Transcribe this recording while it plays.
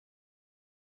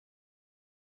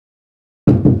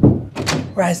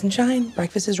Rise and shine.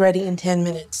 Breakfast is ready in 10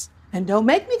 minutes. And don't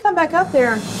make me come back up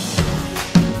there.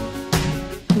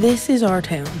 This is our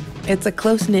town. It's a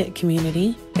close-knit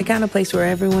community, the kind of place where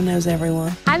everyone knows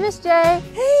everyone. Hi, Miss J.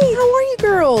 Hey, how are you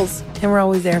girls? And we're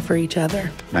always there for each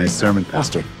other. Nice sermon,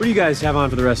 Pastor. What do you guys have on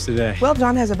for the rest of the day? Well,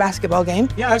 John has a basketball game.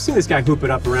 Yeah, I've seen this guy hoop it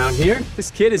up around here.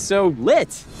 This kid is so lit.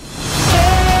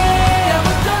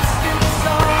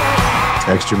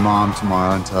 Text your mom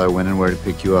tomorrow and tell her when and where to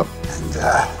pick you up. And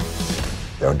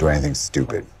don't do anything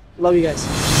stupid. Love you guys.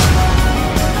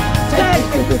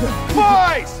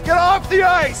 Boys, get off the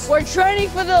ice! We're training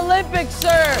for the Olympics,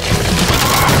 sir.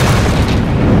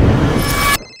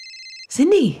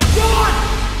 Cindy.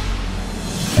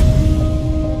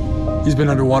 He's been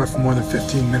underwater for more than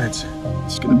 15 minutes.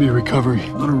 It's gonna be a recovery,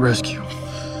 not a rescue.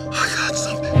 I got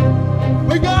something.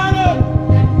 We got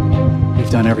him! We've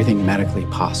done everything medically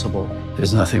possible.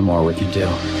 There's nothing more we can do.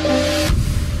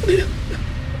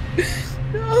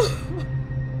 No.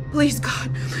 Please,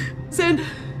 God, send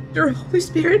your Holy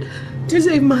Spirit to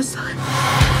save my son.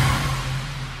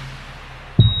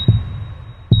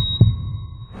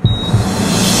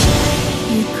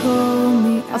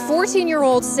 A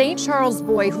 14-year-old St. Charles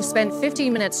boy who spent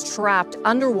 15 minutes trapped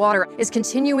underwater is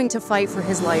continuing to fight for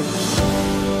his life.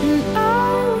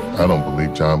 I don't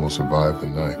believe John will survive the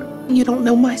night. You don't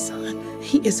know my son.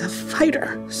 He is a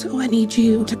fighter. So I need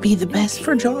you to be the best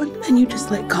for John, and you just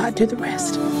let God do the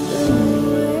rest.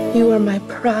 You are my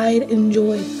pride and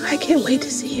joy. I can't wait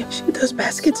to see you shoot those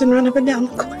baskets and run up and down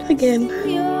the court again.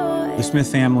 The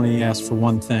Smith family asked for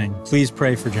one thing. Please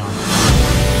pray for John.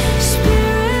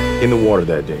 In the water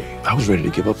that day, I was ready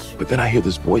to give up, but then I hear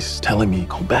this voice telling me,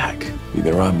 go back.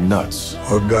 Either I'm nuts,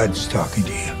 Or God's talking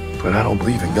to you. but I don't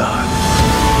believe in God.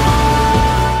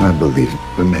 I believe it,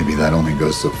 but maybe that only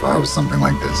goes so far with something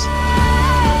like this.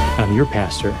 I'm your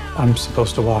pastor. I'm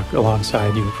supposed to walk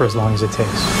alongside you for as long as it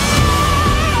takes.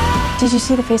 Did you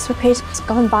see the Facebook page? It's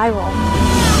gone viral.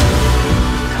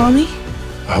 Call me.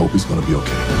 I hope he's gonna be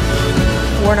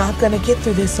okay. We're not gonna get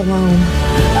through this alone.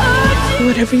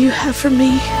 Whatever you have for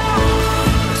me,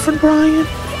 for Brian,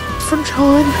 for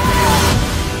John.